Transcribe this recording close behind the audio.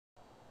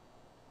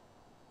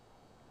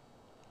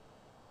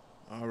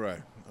All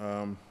right.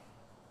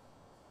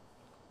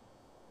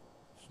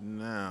 It's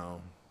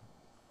now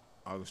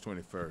August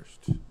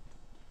 21st.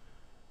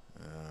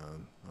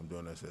 I'm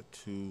doing this at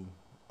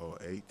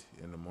 2:08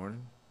 in the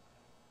morning.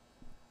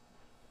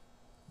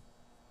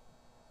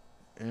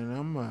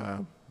 And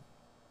I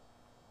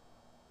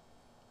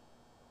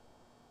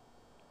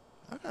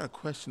got a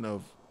question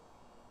of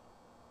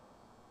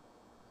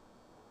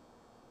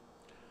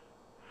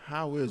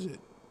how is it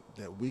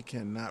that we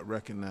cannot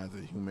recognize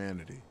the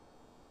humanity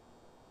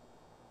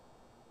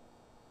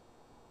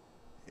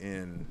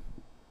in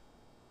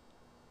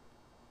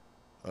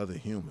other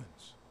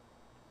humans?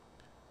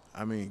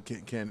 I mean,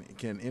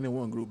 can any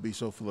one group be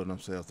so full of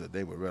themselves that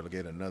they would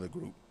relegate another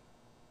group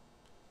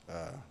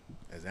uh,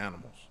 as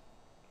animals?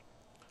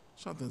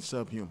 Something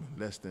subhuman,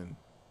 less than,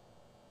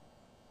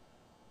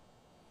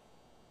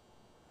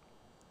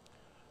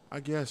 I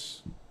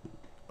guess,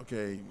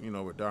 okay,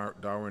 with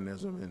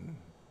Darwinism and,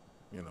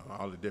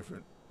 all the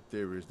different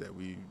theories that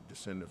we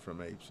descended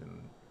from apes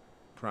and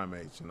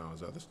primates and all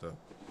this other stuff.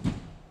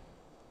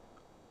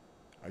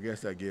 I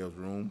guess that gives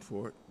room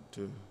for it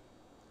to.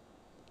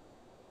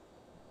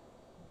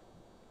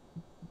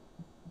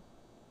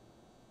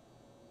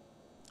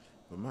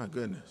 But my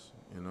goodness,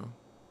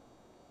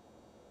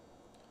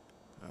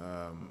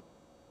 Um,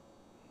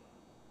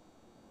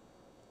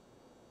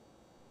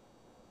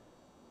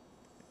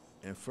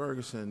 in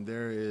Ferguson,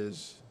 there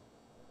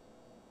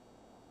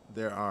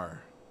are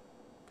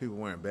people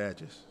wearing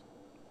badges,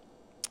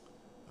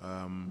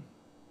 um,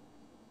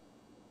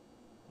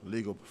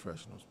 legal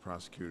professionals,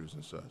 prosecutors,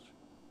 and such.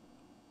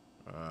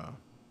 Uh,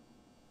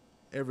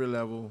 every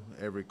level,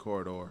 every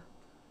corridor,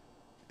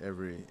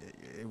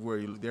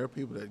 where there are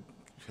people that,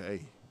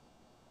 hey,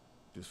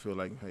 just feel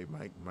like, hey,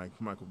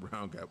 Michael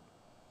Brown got.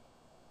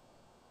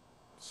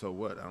 So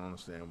what? I don't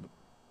understand, but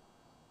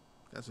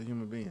that's a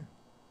human being.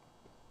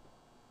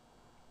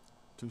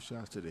 2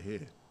 shots to the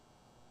head.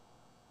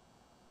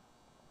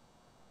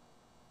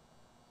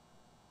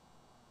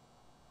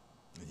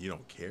 And you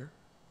don't care?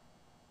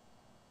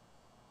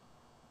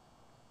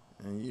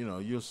 And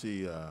you'll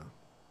see a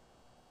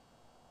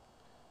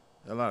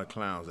lot of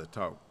clowns that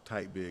talk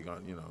tight big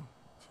on,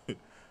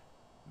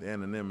 the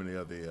anonymity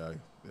of the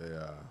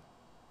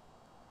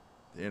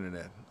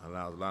internet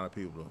allows a lot of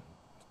people to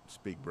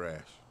speak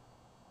brash.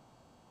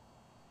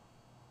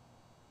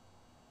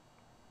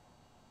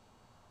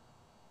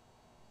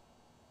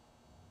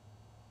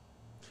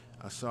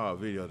 I saw a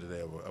video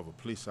today of a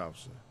police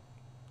officer.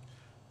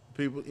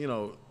 People,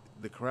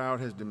 the crowd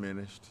has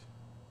diminished.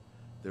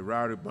 The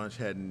rowdy bunch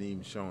hadn't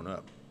even shown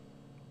up.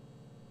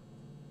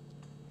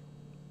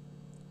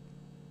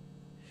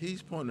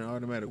 He's pointing an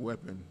automatic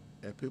weapon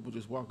at people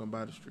just walking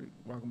by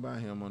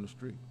him on the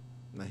street.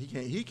 Now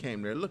he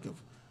came there looking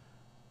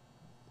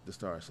to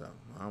start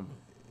something.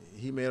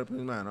 He made up his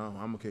mind. I'm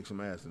gonna kick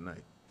some ass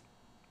tonight.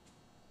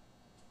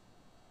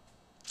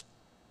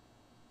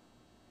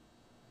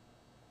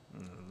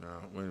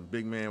 Now, when the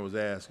big man was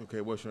asked,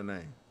 okay, what's your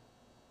name?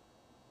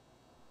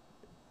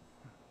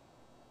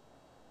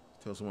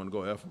 Tell someone to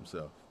go F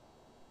himself.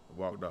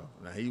 Walked off.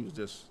 Now he's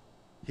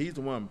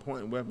the one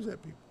pointing weapons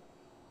at people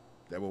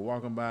that were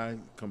walking by,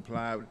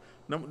 complied.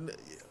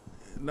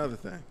 Another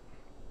thing,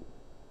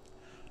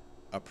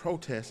 a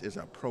protest is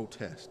a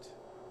protest.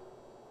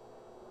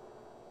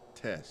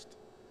 Test.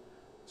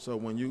 So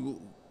when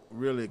you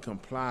really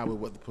comply with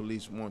what the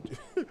police want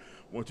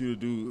you to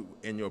do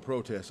in your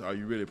protest, are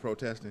you really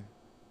protesting?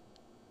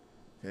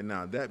 And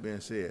now, that being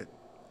said,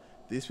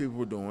 these people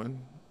were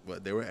doing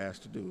what they were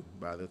asked to do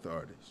by the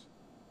authorities,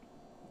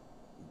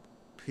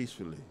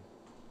 peacefully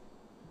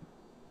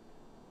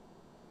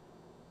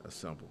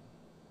assemble,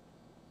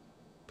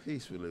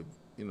 peacefully,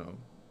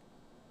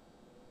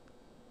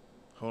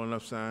 holding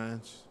up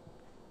signs.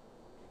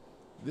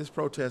 This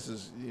protest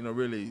is,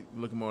 really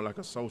looking more like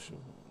a social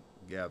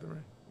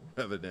gathering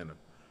rather than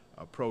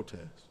a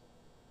protest.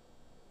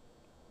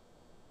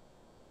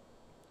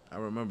 I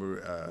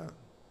remember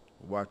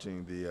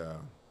watching the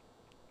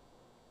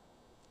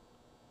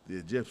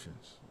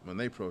Egyptians when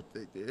they were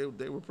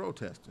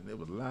protesting. It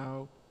was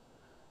loud,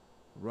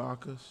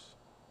 raucous.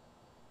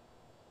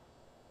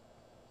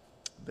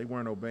 They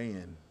weren't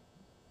obeying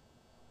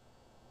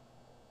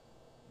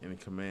any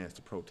commands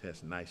to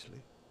protest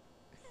nicely.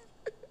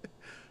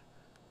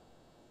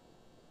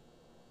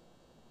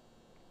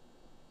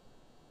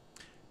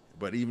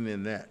 But even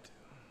in that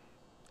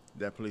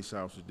police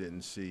officer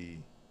didn't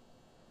see.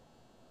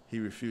 He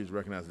refused to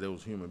recognize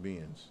those human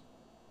beings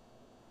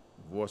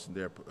voicing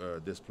their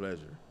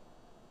displeasure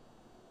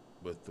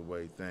with the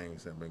way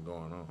things have been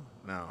going on.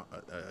 Now,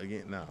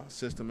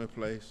 system in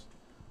place,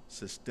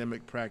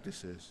 systemic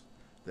practices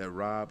that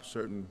rob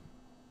certain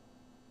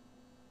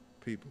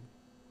people,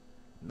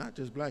 not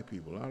just black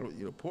people,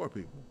 poor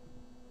people,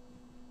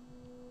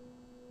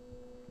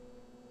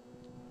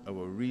 of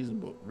a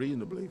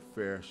reasonably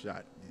fair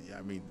shot.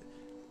 I mean,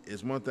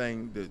 it's one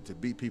thing to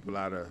beat people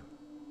out of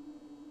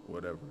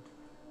whatever,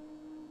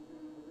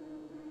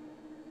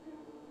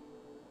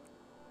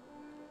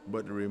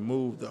 but to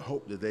remove the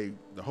hope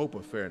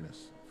of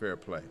fairness, fair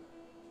play.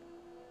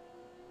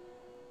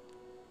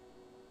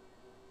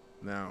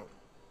 Now,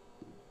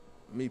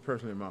 me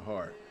personally, in my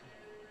heart,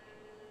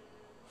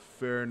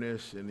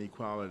 fairness and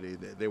equality,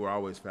 they were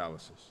always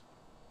fallacies.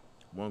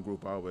 One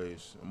group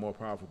always, a more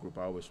powerful group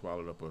always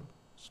swallowed up a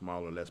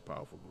smaller, less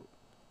powerful group.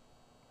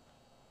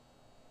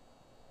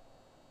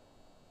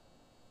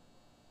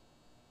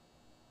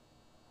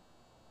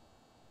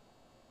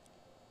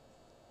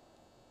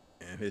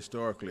 And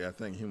historically, I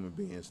think human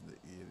beings,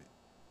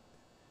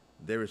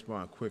 they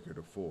respond quicker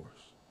to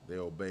force. They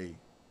obey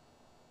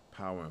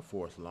power and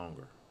force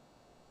longer.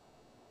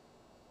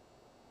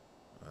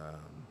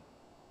 Um,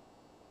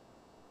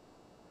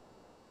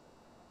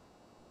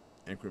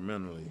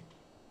 Incrementally,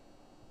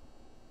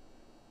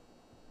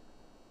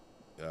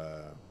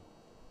 uh,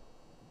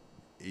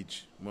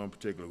 each one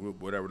particular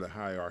group, whatever the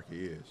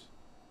hierarchy is,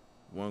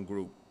 one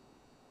group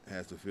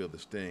has to feel the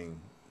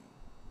sting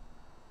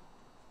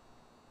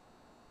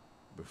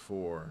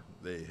before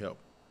they help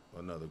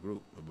another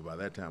group. But by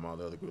that time, all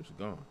the other groups are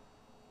gone.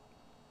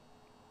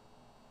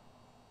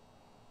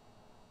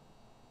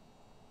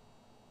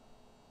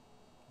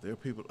 There are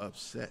people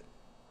upset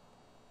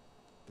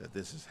that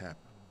this has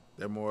happened.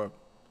 They're more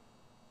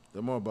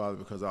bothered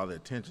because all the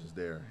attention's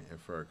there in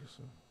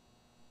Ferguson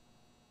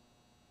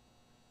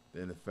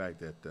than the fact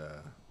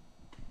that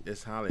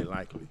it's highly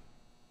likely.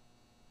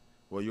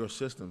 Well, your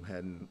system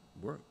hadn't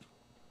worked.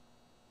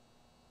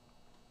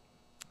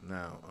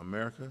 Now,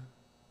 America,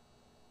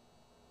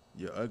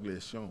 your ugly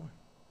is showing.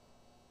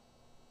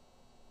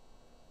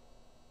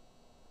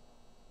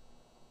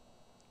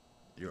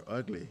 Your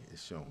ugly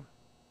is showing.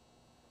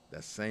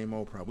 That same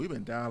old problem. We've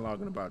been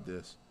dialoguing about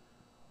this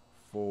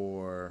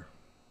for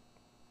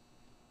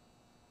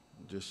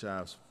just shy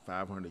of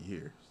 500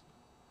 years,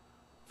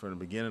 from the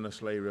beginning of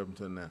slavery up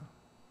until now.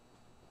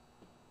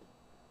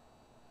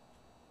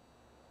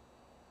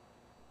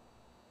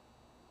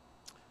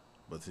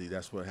 But see,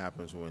 that's what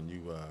happens when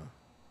you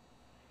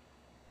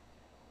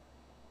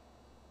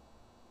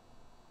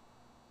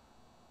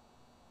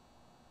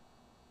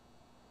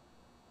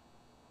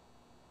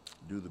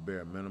do the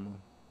bare minimum.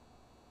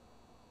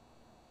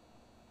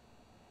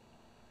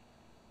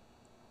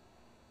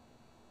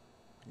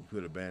 You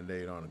put a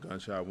Band-Aid on a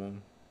gunshot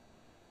wound.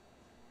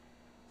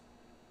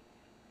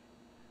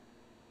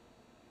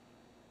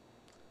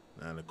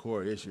 Now, the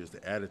core issue is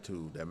the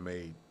attitude that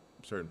made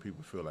certain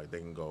people feel like they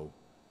can go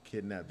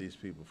kidnap these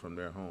people from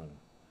their home,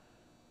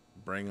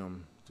 bring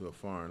them to a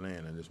foreign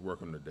land, and just work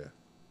them to death,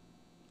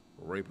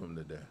 rape them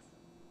to death,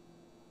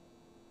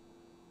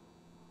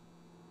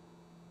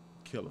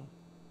 kill them.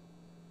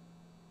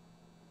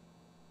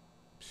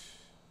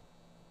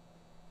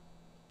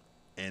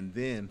 And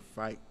then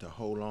fight to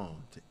hold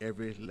on to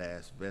every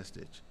last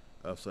vestige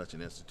of such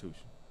an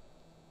institution.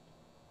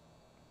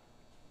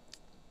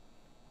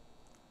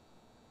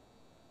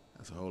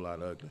 That's a whole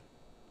lot ugly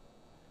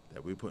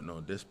that we're putting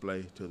on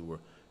display to the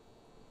world.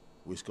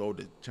 We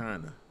scolded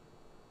China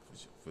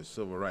for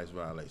civil rights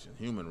violations,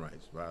 human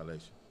rights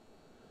violations.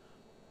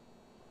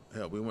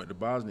 Hell, we went to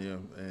Bosnia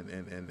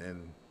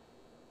and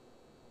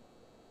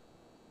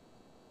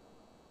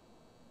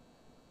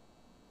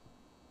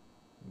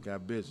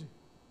got busy.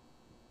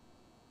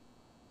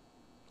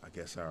 I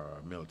guess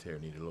our military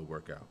needed a little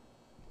workout.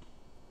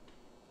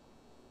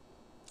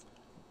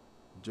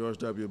 George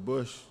W.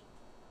 Bush,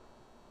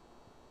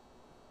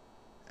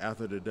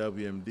 after the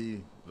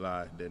WMD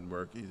lie didn't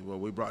work, he said, well,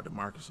 we brought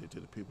democracy to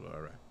the people of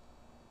Iraq.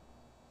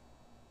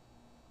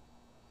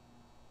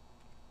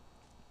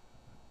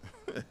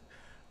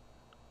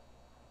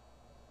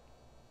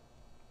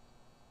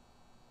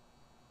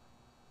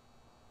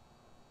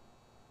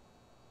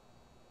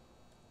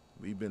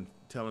 We've been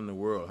telling the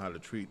world how to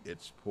treat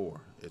its poor,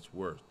 its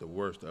worst, the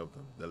worst of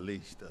them, the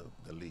least of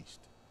the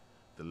least,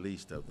 the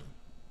least of them,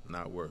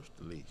 not worst,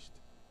 the least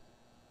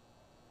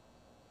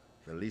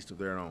of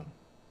their own.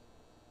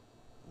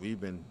 We've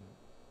been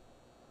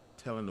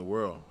telling the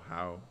world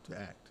how to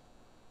act,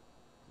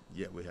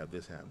 yet we have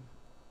this happening.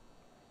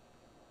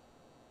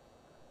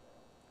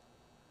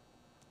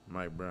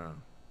 Mike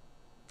Brown,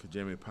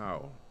 Jimmy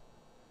Powell,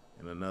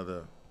 in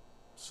another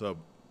suburb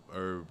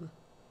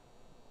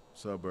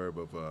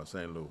of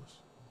St. Louis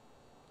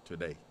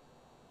today,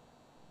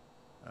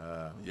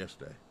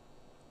 yesterday.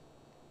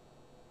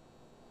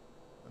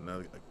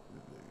 Another,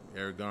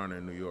 Eric Garner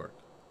in New York.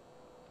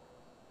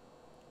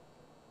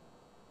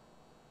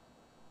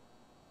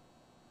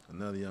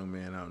 Another young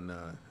man out in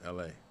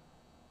L.A.,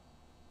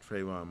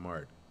 Trayvon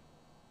Martin,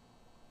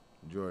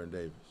 Jordan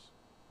Davis,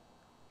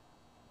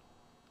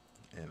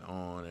 and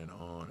on and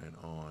on and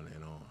on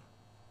and on.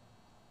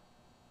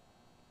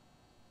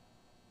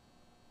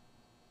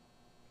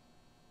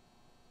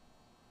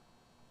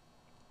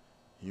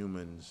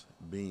 Humans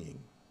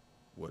being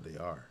what they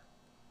are,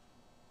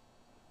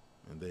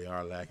 and they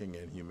are lacking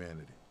in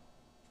humanity.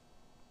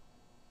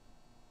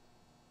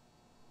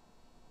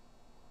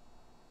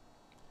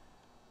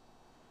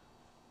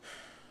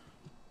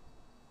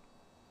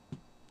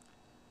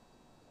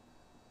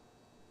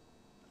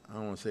 I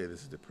don't want to say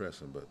this is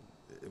depressing, but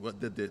what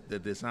the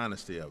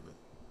dishonesty of it.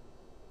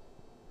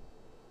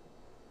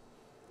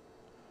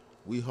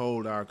 We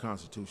hold our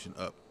Constitution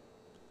up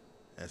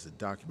as a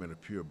document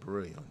of pure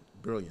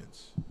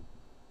brilliance,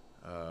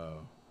 uh,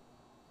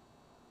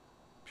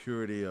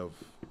 purity of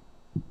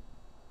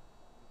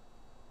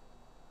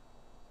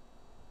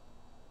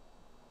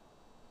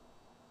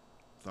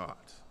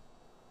thought,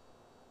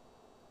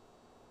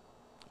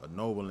 a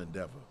noble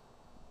endeavor,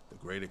 the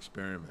great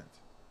experiment.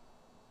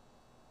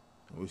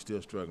 And we're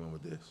still struggling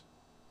with this,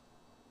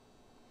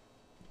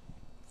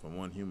 from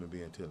one human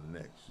being to the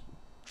next.